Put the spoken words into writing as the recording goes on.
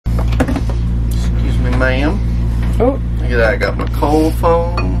ma'am. Oh. Look at that. I got my cold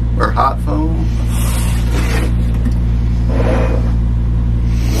foam, or hot foam.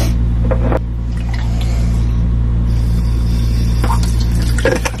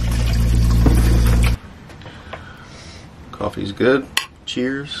 Coffee's good.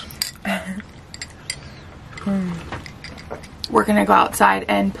 Cheers. We're gonna go outside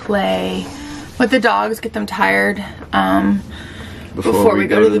and play with the dogs, get them tired before we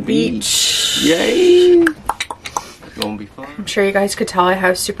go to the beach. Yay! It's gonna be fun. I'm sure you guys could tell I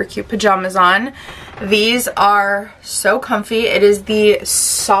have super cute pajamas on. These are so comfy. It is the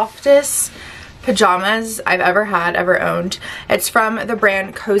softest pajamas I've ever owned. It's from the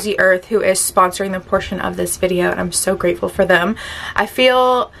brand Cozy Earth, who is sponsoring the portion of this video, and I'm so grateful for them. I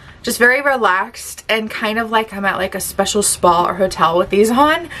feel just very relaxed and kind of like I'm at like a special spa or hotel with these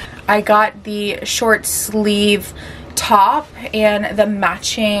on. I got the short sleeve top and the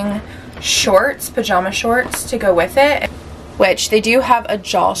matching shorts, pajama shorts to go with it, which they do have a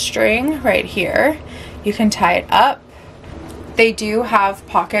drawstring right here. You can tie it up. They do have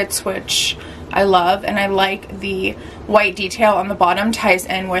pockets, which I love, and I like the white detail on the bottom ties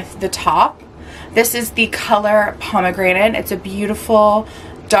in with the top. This is the color pomegranate. It's a beautiful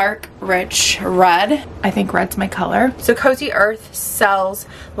dark rich red. I think red's my color. So Cozy Earth sells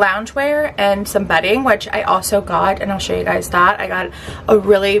loungewear and some bedding, which I also got, and I'll show you guys that. I got a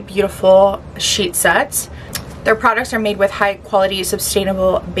really beautiful sheet set. Their products are made with high quality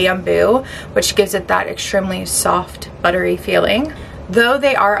sustainable bamboo, which gives it that extremely soft buttery feeling. Though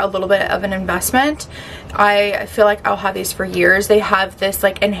they are a little bit of an investment, I feel like I'll have these for years. They have this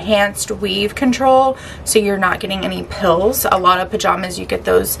like enhanced weave control, so you're not getting any pills. A lot of pajamas you get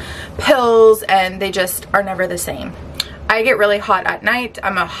those pills and they just are never the same. I get really hot at night.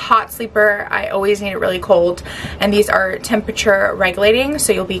 I'm a hot sleeper. I always need it really cold, and these are temperature regulating,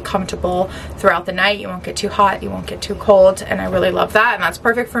 so you'll be comfortable throughout the night. You won't get too hot, you won't get too cold, and I really love that, and that's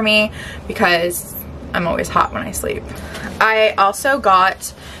perfect for me because I'm always hot when I sleep. I also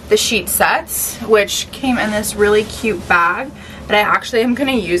got the sheet sets, which came in this really cute bag that I actually am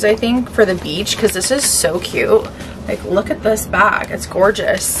gonna use, I think, for the beach, because this is so cute. Like, look at this bag, it's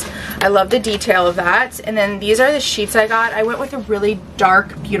gorgeous. I love the detail of that. And then these are the sheets I got. I went with a really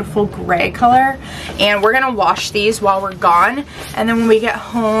dark, beautiful gray color, and we're gonna wash these while we're gone. And then when we get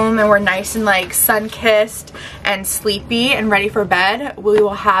home and we're nice and like sun-kissed and sleepy and ready for bed, we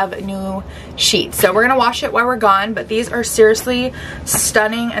will have new sheets. So we're gonna wash it while we're gone, but these are seriously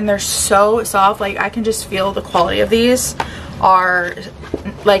stunning, and they're so soft. Like, I can just feel the quality of these are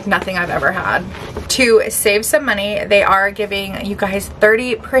like nothing I've ever had. To save some money, they are giving you guys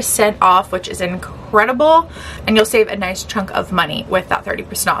 30% off, which is incredible, and you'll save a nice chunk of money with that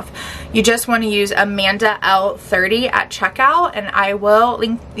 30% off. You just want to use Amanda L30 at checkout, and I will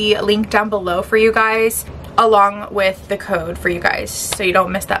link the link down below for you guys along with the code for you guys, so you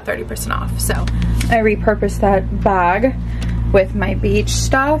don't miss that 30% off. So I repurposed that bag with my beach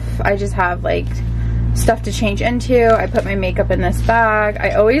stuff. I just have like stuff to change into. I put my makeup in this bag.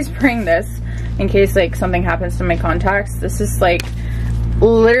 I always bring this in case like something happens to my contacts. This is like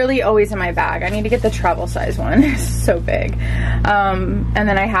literally always in my bag. I need to get the travel size one. It's so big. And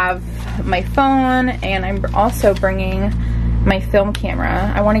then I have my phone, and I'm also bringing my film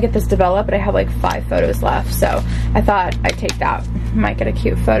camera. I want to get this developed, but I have like 5 photos left, so I thought I'd take that. Might get a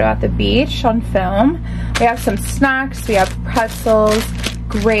cute photo at the beach on film. We have some snacks. We have pretzels,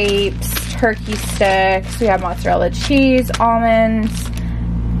 grapes, turkey sticks. We have mozzarella cheese, almonds,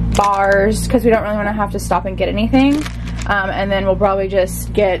 bars, because we don't really want to have to stop and get anything. And then we'll probably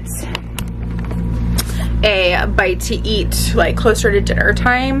just get a bite to eat like closer to dinner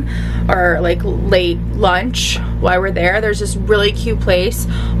time or like late lunch while we're there. There's this really cute place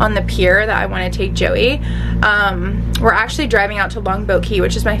on the pier that I want to take Joey. We're actually driving out to Longboat Key,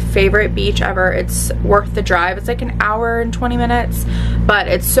 which is my favorite beach ever. It's worth the drive. It's like an hour and 20 minutes, but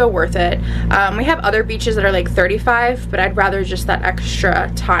it's so worth it. We have other beaches that are like 35, but I'd rather just that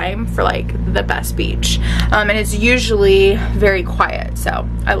extra time for like the best beach. And it's usually very quiet, so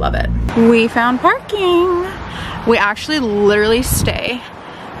I love it. We found parking. We actually literally stay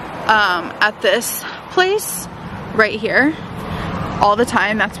at this place right here all the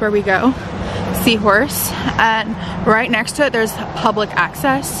time. That's where we go. Seahorse, and right next to it there's public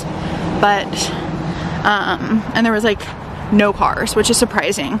access, but and there was like no cars, which is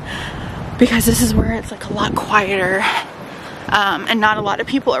surprising because this is where it's like a lot quieter and not a lot of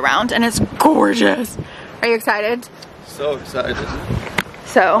people around, and it's gorgeous. Are you excited? So excited.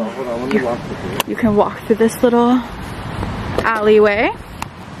 So you can walk through this little alleyway.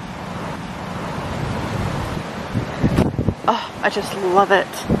 Oh, I just love it.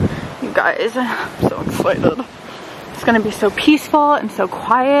 You guys, I'm so excited. It's gonna be so peaceful and so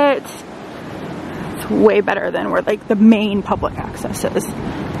quiet. It's way better than where like the main public access is.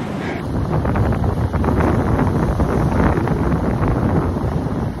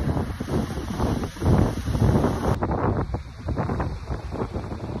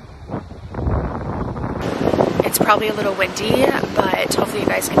 It's probably a little windy, but hopefully you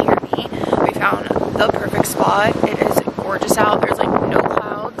guys can hear me. We found the perfect spot. It is gorgeous out. There's like no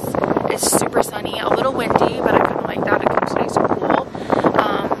clouds. It's super sunny, a little windy, but I kind of like that. It keeps nice and cool.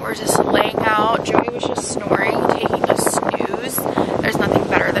 We're just laying out. Joey was just snoring, taking a snooze. There's nothing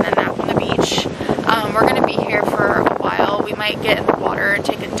better than a nap on the beach. We're gonna be here for a while. We might get in the water and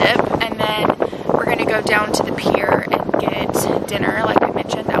take a dip, and then we're gonna go down to the pier and get dinner, like I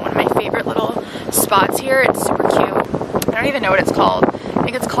mentioned, at one of my favorite little spots here. It's super cute. I don't even know what it's called. I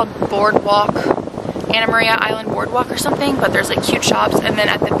think it's called Boardwalk, Anna Maria Island Boardwalk or something, but there's like cute shops, and then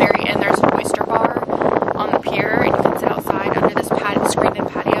at the very end there's an oyster bar on the pier, and you can sit outside under this screened-in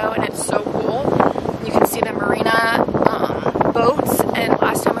patio, and it's so cool. You can see the marina boats, and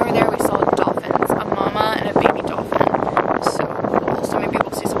last time we were there we saw dolphins, a mama and a baby dolphin. So cool. So maybe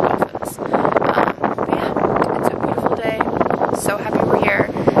we'll see some dolphins. But yeah, it's a beautiful day. So happy we're here.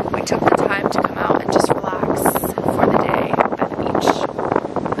 We took the time to come out and just relax for the day at the beach.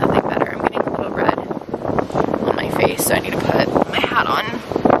 Nothing better. I'm getting a little red on my face, so I need to put my hat on.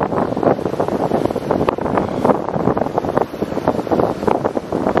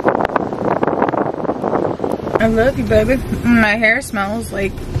 I love you, baby. My hair smells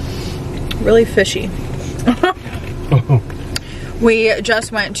like really fishy. We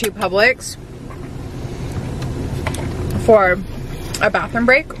just went to Publix for a bathroom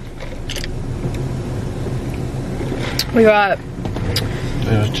break. We got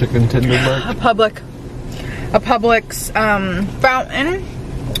a chicken tender mark. a Publix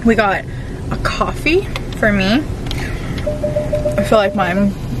fountain. We got a coffee for me. I feel like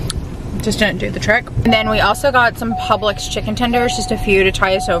mine just didn't do the trick. And then we also got some Publix chicken tenders, just a few to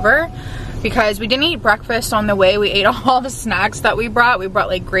tie us over, because we didn't eat breakfast on the way. We ate all the snacks that we brought. We brought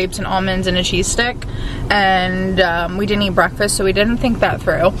like grapes and almonds and a cheese stick, and we didn't eat breakfast, so we didn't think that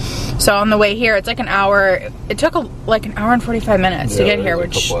through. So on the way here, it's like an hour. It took like an hour and 45 minutes to get here,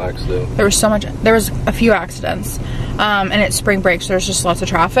 which there was a few accidents. And it's spring break, so there's just lots of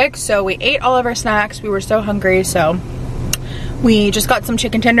traffic. So we ate all of our snacks. We were so hungry, so we just got some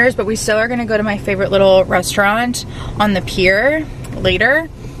chicken tenders, but we still are gonna go to my favorite little restaurant on the pier later.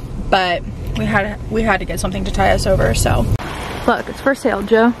 But we had to get something to tie us over, so. Look, it's for sale,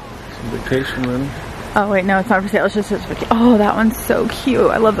 Joe. Some vacation money. Oh wait, no, it's not for sale, it's just his vacation. Oh, that one's so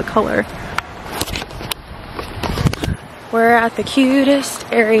cute. I love the color. We're at the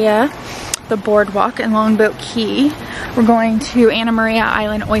cutest area, the boardwalk in Longboat Key. We're going to Anna Maria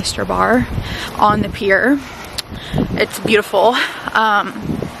Island Oyster Bar on the pier. It's beautiful.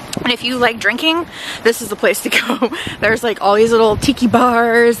 And if you like drinking, this is the place to go. There's like all these little tiki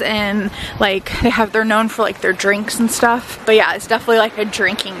bars, and like they're known for like their drinks and stuff. But yeah, it's definitely like a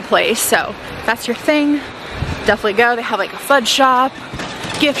drinking place. So if that's your thing, definitely go. They have like a fudge shop,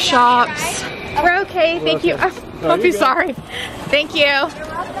 gift shops. We're okay, thank you. Don't be sorry. Thank you.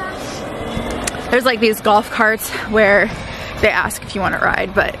 There's like these golf carts where they ask if you want to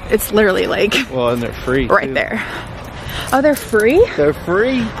ride, but it's literally like, well, and they're free right too. There. Oh, they're free? They're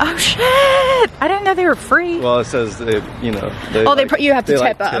free. Oh shit! I didn't know they were free. Well, it says they, you know. You have to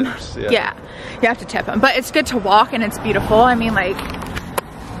tip them. Tips, yeah, you have to tip them. But it's good to walk, and it's beautiful. I mean, like,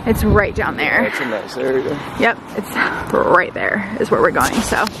 it's right down there. Yeah, it's a nice area. Yep, it's right there is where we're going.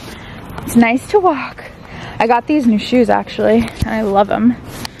 So it's nice to walk. I got these new shoes actually, and I love them.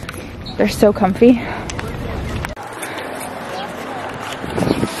 They're so comfy.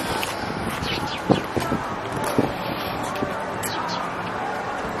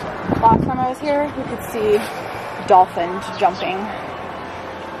 Last time I was here, you could see dolphins jumping.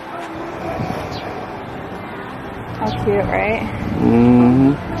 How cute, right?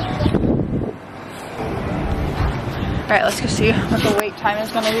 Mm-hmm. Alright, let's go see what the wait time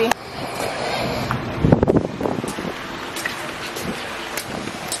is going to be.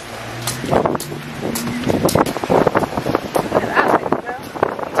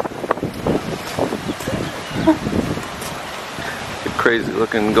 Crazy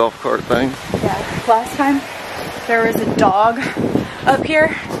looking golf cart thing. Yeah, last time there was a dog up here,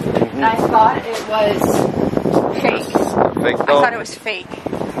 and I thought it was fake. Fake dog? I thought it was fake,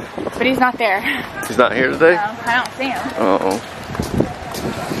 but he's not there. He's not here today? No, I don't see him. Uh-oh.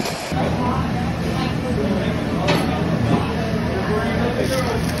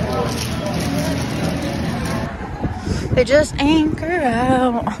 They just anchor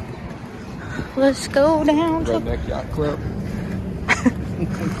out. Let's go down to... Redneck yacht club.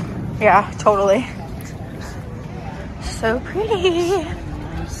 Yeah, totally. So pretty.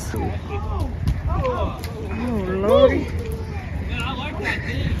 Oh, Lordy. Yeah, I like that.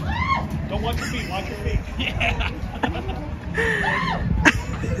 Don't watch your feet, watch your feet. Yeah.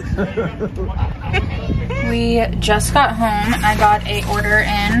 We just got home and I got a order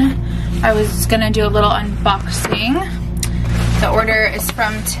in. I was gonna do a little unboxing. The order is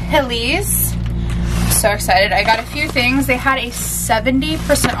from Chili's. So excited. I got a few things. They had a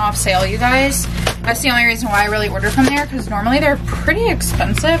 70% off sale, you guys. That's the only reason why I really order from there, because normally they're pretty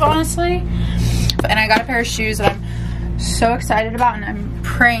expensive, honestly. And I got a pair of shoes that I'm so excited about, and I'm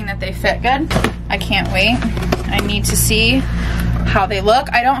praying that they fit good. I can't wait. I need to see how they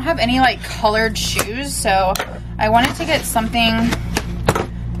look. I don't have any like colored shoes, so I wanted to get something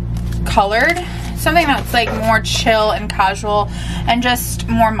colored, something that's like more chill and casual and just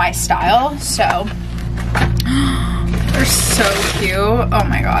more my style. So they're so cute. Oh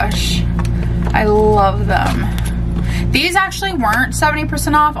my gosh, I love them. These actually weren't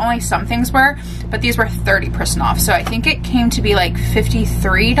 70% off, only some things were, but these were 30% off. So I think it came to be like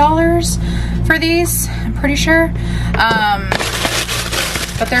 $53 for these, I'm pretty sure.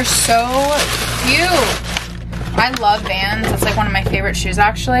 But they're so cute. I love Vans. It's like one of my favorite shoes,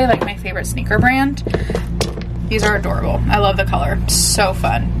 actually, like my favorite sneaker brand. These are adorable. I love the color. So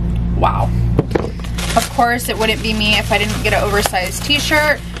fun. Wow. Of course, it wouldn't be me if I didn't get an oversized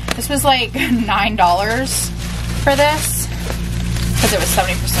t-shirt. This was like $9 for this because it was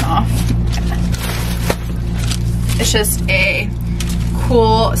 70% off. It's just a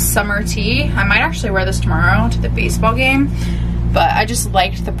cool summer tee. I might actually wear this tomorrow to the baseball game, but I just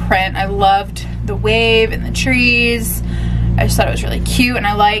liked the print. I loved the wave and the trees. I just thought it was really cute, and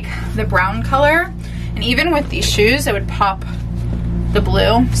I like the brown color. And even with these shoes, it would pop the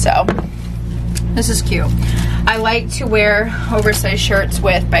blue, so this is cute. I like to wear oversized shirts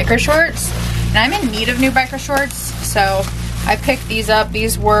with biker shorts, and I'm in need of new biker shorts, so I picked these up.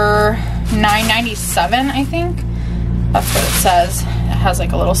 These were $9.97, I think. That's what it says. It has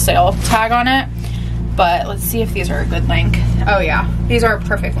like a little sale tag on it, but let's see if these are a good length. Oh yeah, these are a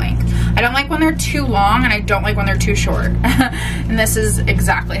perfect length. I don't like when they're too long, and I don't like when they're too short. And this is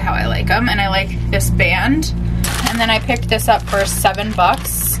exactly how I like them, and I like this band. And then I picked this up for $7.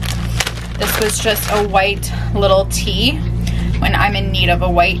 This was just a white little tee when I'm in need of a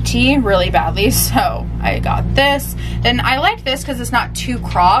white tee really badly, so I got this. And I like this because it's not too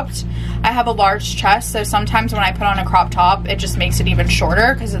cropped. I have a large chest, so sometimes when I put on a crop top, it just makes it even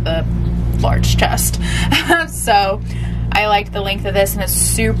shorter because of the large chest. So I like the length of this, and it's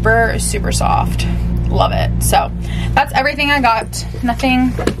super, super soft. Love it. So that's everything I got.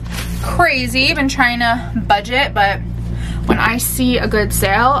 Nothing crazy. Been trying to budget, but when I see a good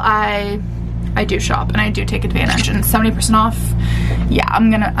sale, I do shop and I do take advantage. And 70% off, yeah,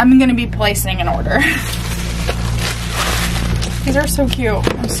 I'm gonna be placing an order. These are so cute.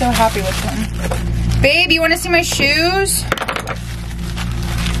 I'm so happy with them. Babe, you want to see my shoes?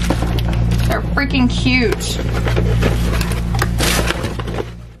 They're freaking cute.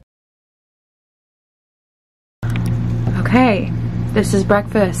 Okay, this is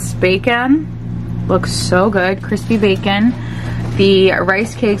breakfast. Bacon, looks so good, crispy bacon. The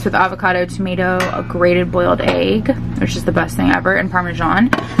rice cakes with avocado, tomato, a grated boiled egg, which is the best thing ever, and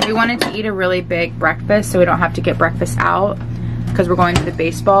Parmesan. We wanted to eat a really big breakfast so we don't have to get breakfast out because we're going to the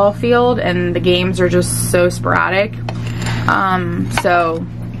baseball field and the games are just so sporadic. So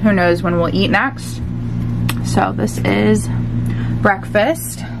who knows when we'll eat next. So this is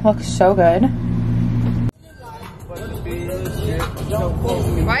breakfast. Looks so good.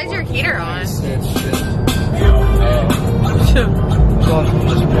 Why is your heater on?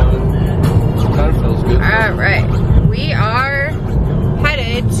 Alright, we are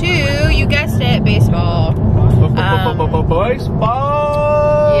headed to, you guessed it, baseball.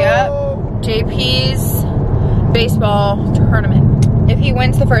 Baseball! Yep, JP's baseball tournament. If he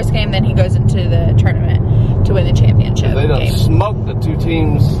wins the first game, then he goes into the tournament to win the championship. They done smoked the two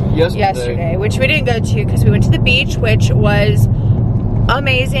teams yesterday, which we didn't go to because we went to the beach, which was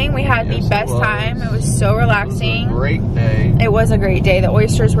amazing. We had the best time. It was so relaxing. It was a great day. It was a great day. The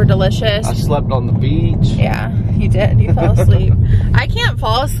oysters were delicious. I slept on the beach. Yeah, you did. You fell asleep. I can't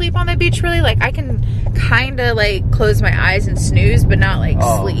fall asleep on the beach really. Like I can kind of like close my eyes and snooze, but not like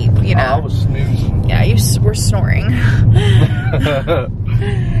sleep, you know. I was snoozing. Yeah, you were snoring.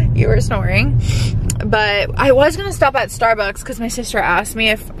 You were snoring. But I was gonna stop at Starbucks because my sister asked me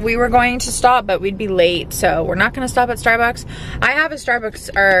if we were going to stop, but we'd be late, so we're not gonna stop at Starbucks. I have a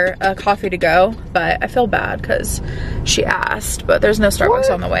Starbucks or a coffee to go, but I feel bad because she asked, but there's no Starbucks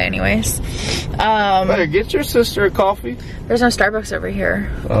on the way anyways. Hey, get your sister a coffee. There's no Starbucks over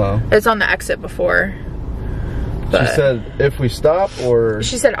here. Oh. It's on the exit before. But she said if we stop, or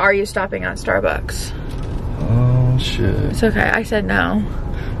she said, are you stopping at Starbucks? Oh shit. It's okay. I said no.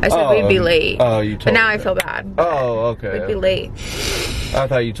 I said we'd be late. Oh, you told But now her I that. feel bad. Oh, okay. We'd be late. I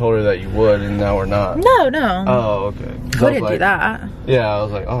thought you told her that you would, and now we're not. No, no. Oh, okay. Couldn't do that. Yeah, I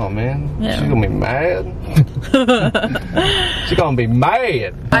was like, oh man, Yeah. she's gonna be mad. She's gonna be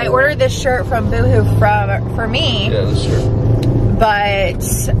mad. I ordered this shirt from Boohoo for me. Yeah, that's true. But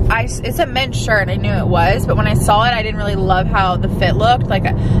it's a men's shirt. I knew it was, but when I saw it, I didn't really love how the fit looked. Like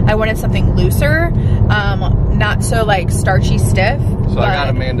I wanted something looser, not so like starchy stiff. So I got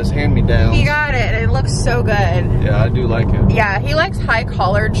Amanda's hand-me-downs. He got it. It looks so good. Yeah, I do like it. Yeah, he likes high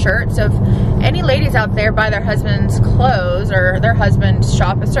collared shirts. So if any ladies out there buy their husband's clothes or their husband's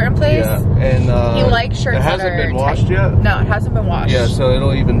shop a certain place, Yeah, and he likes shirts it that hasn't are been washed tight. yet. No, it hasn't been washed. Yeah, so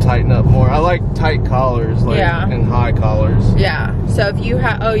it'll even tighten up more. I like tight collars, like, Yeah. and high collars. Yeah. So if you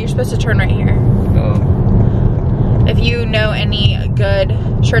have, oh, you're supposed to turn right here. If you know any good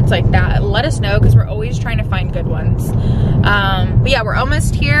shirts like that, let us know because we're always trying to find good ones. But yeah, we're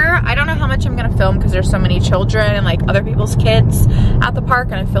almost here. I don't know how much I'm gonna film because there's so many children and like other people's kids at the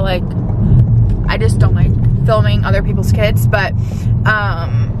park, and I feel like I just don't like filming other people's kids, but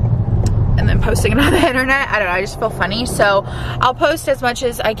and then posting it on the internet. I don't know, I just feel funny, so I'll post as much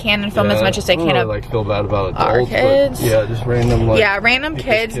as I can and film as much as I can I of like feel bad about adults, our kids. But yeah, just random like random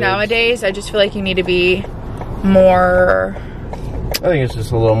kids nowadays. I just feel like you need to be more. I think it's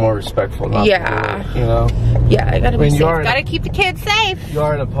just a little more respectful, not to do it, you know. Yeah, I gotta be safe. you are Gotta keep the kids safe. You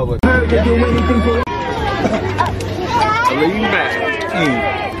are in a public. Lean back.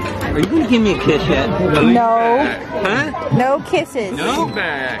 Are you gonna give me a kiss yet? No. Huh? No kisses. No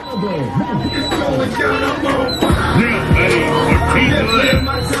back.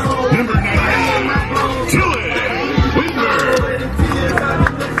 Number 9, Chile.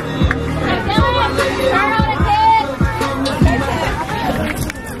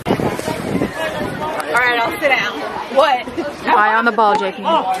 Alright, I'll sit down. What? Eye on the ball, JP.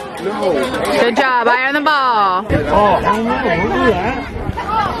 Good job, eye on the ball. Oh, don't do that.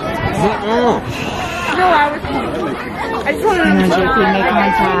 No, I just wanted to JP, make my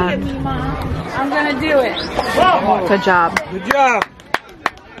time. I'm gonna do it. Good job. Good job.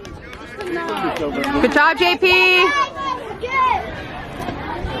 Good job, JP.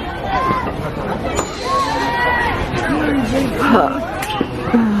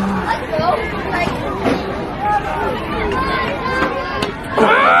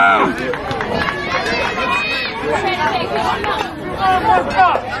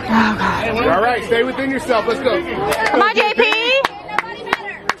 All right, stay within yourself. Let's go. Come on, JP.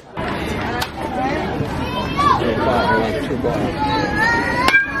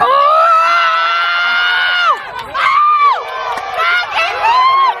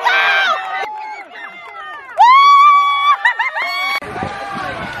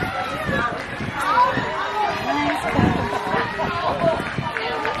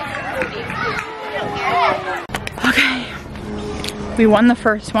 Okay, we won the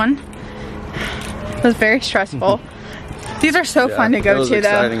first one. It was very stressful. These are so fun to go to, though.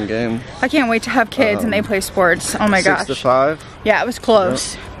 Exciting game. I can't wait to have kids and they play sports. Oh my gosh. 6-5. Yeah, it was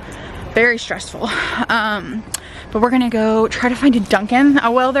close. Yep. Very stressful. But we're gonna go try to find a Dunkin'.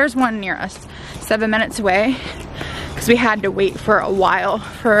 Oh, well, there's one near us, 7 minutes away, because we had to wait for a while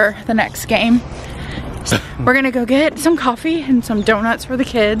for the next game. So we're gonna go get some coffee and some donuts for the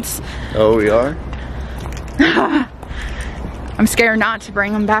kids. Oh, we are? I'm scared not to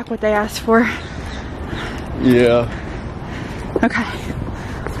bring them back what they asked for. Yeah. Okay,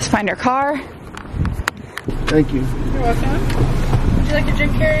 let's find our car. Thank you. You're welcome. Would you like a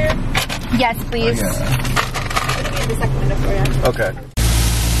drink carrier? Yes, please. Okay.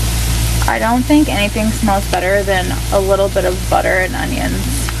 I don't think anything smells better than a little bit of butter and onions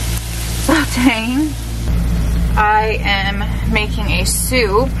sauteing. I am making a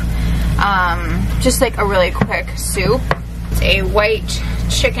soup, just like a really quick soup. It's a white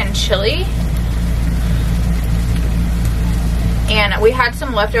chicken chili. And we had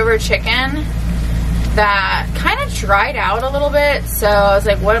some leftover chicken that kind of dried out a little bit, so I was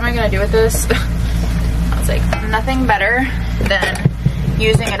like, what am I gonna do with this? I was like, nothing better than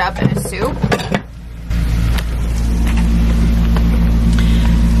using it up in a soup.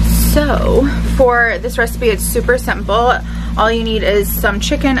 So for this recipe, it's super simple. All you need is some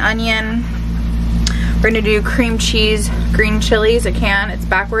chicken, onion, We're gonna do cream cheese, green chilies, a can. It's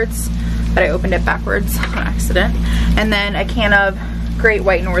backwards, but I opened it backwards on accident. And then a can of Great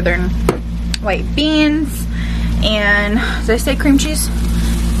White Northern white beans. And did I say cream cheese?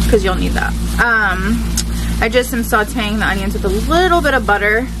 Because you'll need that. I just am sauteing the onions with a little bit of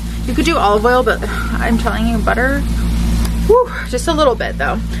butter. You could do olive oil, but I'm telling you, butter, whew, just a little bit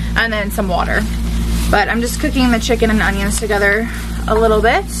though. And then some water. But I'm just cooking the chicken and onions together a little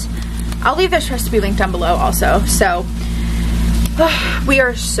bit. I'll leave this recipe linked down below also. So, we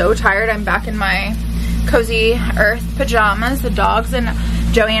are so tired. I'm back in my cozy earth pajamas. The dogs and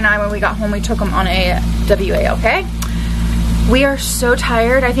Joey and I, when we got home, we took them on a WA, okay? We are so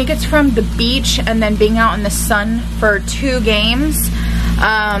tired. I think it's from the beach and then being out in the sun for 2 games.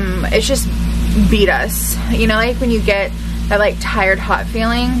 It's just beat us. You know, like when you get that like tired, hot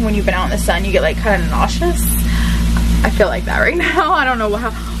feeling when you've been out in the sun, you get like kind of nauseous. I feel like that right now. I don't know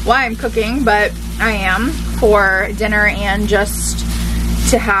why I'm cooking, but I am for dinner and just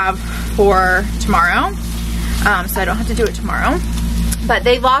to have for tomorrow. So I don't have to do it tomorrow. But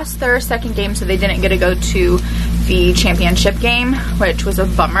they lost their second game, so they didn't get to go to the championship game, which was a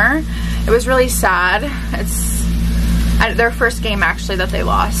bummer. It was really sad. It's their first game actually that they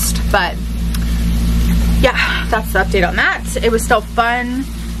lost, but yeah, that's the update on that. It was still fun.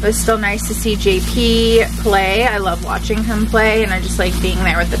 It was still nice to see JP play. I love watching him play, and I just like being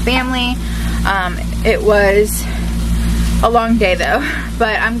there with the family. It was a long day though,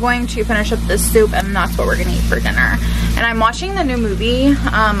 but I'm going to finish up this soup, and that's what we're gonna eat for dinner. And I'm watching the new movie,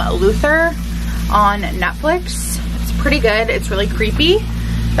 Luther, on Netflix. It's pretty good. It's really creepy,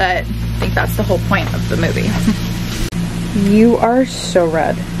 but I think that's the whole point of the movie. You are so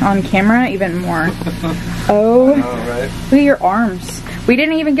red. On camera, even more. Oh, right. Look at your arms. We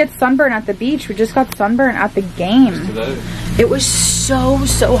didn't even get sunburn at the beach. We just got sunburn at the game. It was so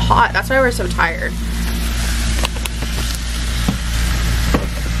hot. That's why we're so tired.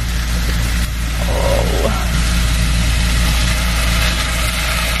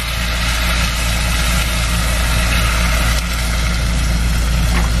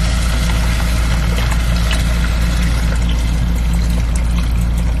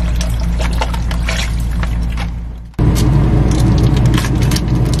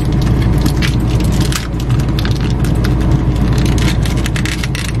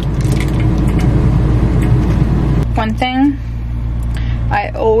 One thing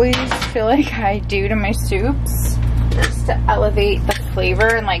I always feel like I do to my soups just to elevate the flavor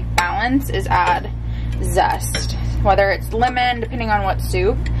and like balance is add zest. Whether it's lemon, depending on what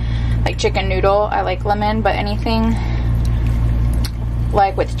soup. Like chicken noodle, I like lemon, but anything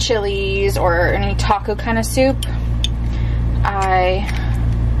like with chilies or any taco kind of soup, I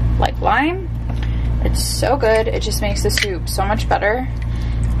like lime. It's so good. It just makes the soup so much better.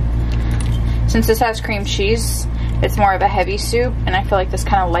 Since this has cream cheese, it's more of a heavy soup, and I feel like this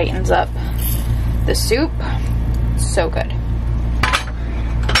kind of lightens up the soup. So good.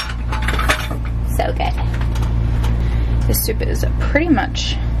 So good. This soup is pretty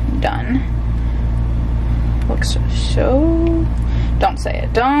much done. Looks so... Don't say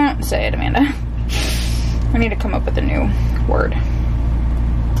it. Don't say it, Amanda. I need to come up with a new word.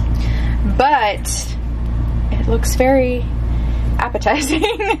 But it looks very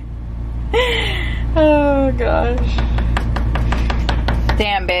appetizing. Oh gosh.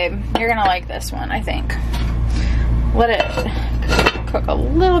 Damn, babe. You're gonna like this one, I think. Let it cook a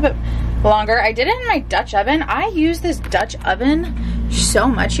little bit longer. I did it in my Dutch oven. I use this Dutch oven so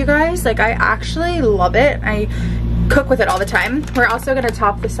much, you guys. Like, I actually love it. I cook with it all the time. We're also gonna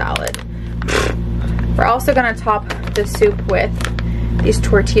top the salad. We're also gonna top the soup with these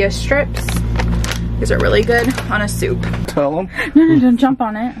tortilla strips. These are really good on a soup. Tell them. No, don't jump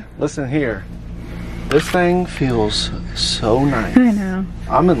on it. Listen here. This thing feels so nice. I know.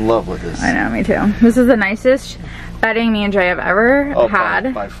 I'm in love with this. I know, me too. This is the nicest bedding me and Jay have ever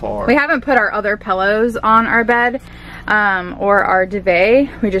had. By far. We haven't put our other pillows on our bed or our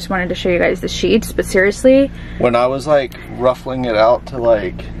duvet. We just wanted to show you guys the sheets, but seriously. When I was like ruffling it out to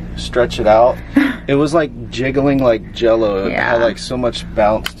like stretch it out, it was like jiggling like jello. It had like so much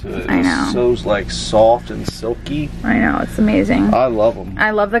bounce to it. I know. So like soft and silky. I know, it's amazing. I love them.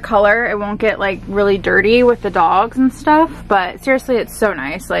 I love the color. It won't get like really dirty with the dogs and stuff, but seriously, it's so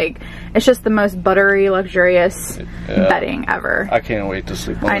nice. Like, it's just the most buttery, luxurious bedding ever. I can't wait to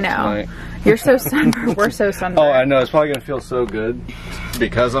sleep on it tonight. You're so sunburned. We're so sunburned. Oh, I know. It's probably gonna feel so good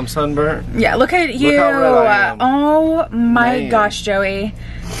because I'm sunburnt. Yeah, look at you. Look how red I am. Oh my gosh, Joey.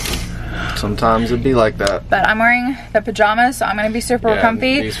 Sometimes it'd be like that. But I'm wearing the pajamas, so I'm gonna be super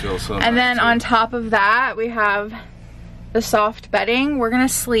comfy. These feel so and nice then too. on top of that, we have the soft bedding. We're gonna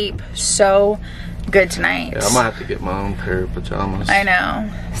sleep so good tonight. Yeah, I might have to get my own pair of pajamas. I know.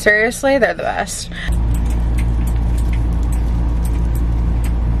 Seriously, they're the best.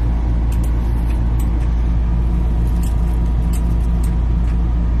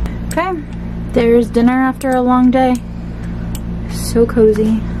 Okay, there's dinner after a long day. So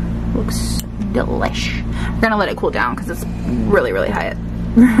cozy. Looks delish. We're gonna let it cool down because it's really, really hot.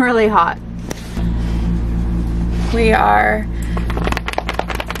 Really hot. We are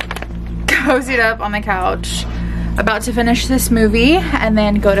cozied up on the couch, about to finish this movie and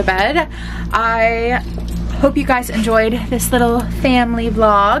then go to bed. I hope you guys enjoyed this little family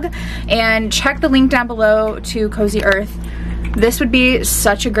vlog, and check the link down below to Cozy Earth. This would be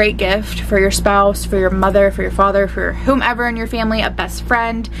such a great gift for your spouse, for your mother, for your father, for whomever in your family, a best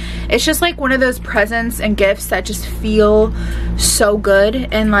friend. It's just like one of those presents and gifts that just feel so good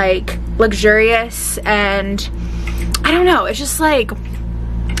and like luxurious, and I don't know, it's just like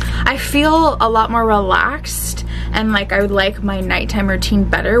I feel a lot more relaxed, and like I would like my nighttime routine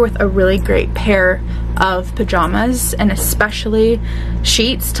better with a really great pair of pajamas, and especially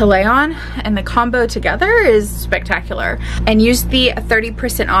sheets to lay on, and the combo together is spectacular. And use the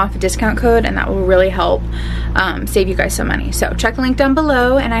 30% off discount code, and that will really help save you guys some money. So check the link down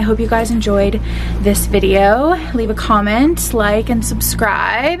below, and I hope you guys enjoyed this video. Leave a comment, like, and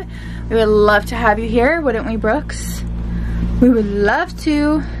subscribe. We would love to have you here, wouldn't we, Brooks? We would love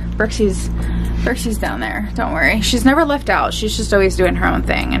to. Brooksie's down there, don't worry. She's never left out. She's just always doing her own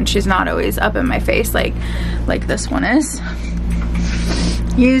thing, and she's not always up in my face like this one is.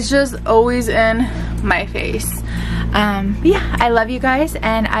 He's just always in my face. Yeah, I love you guys,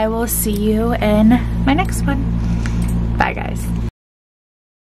 and I will see you in my next one. Bye, guys.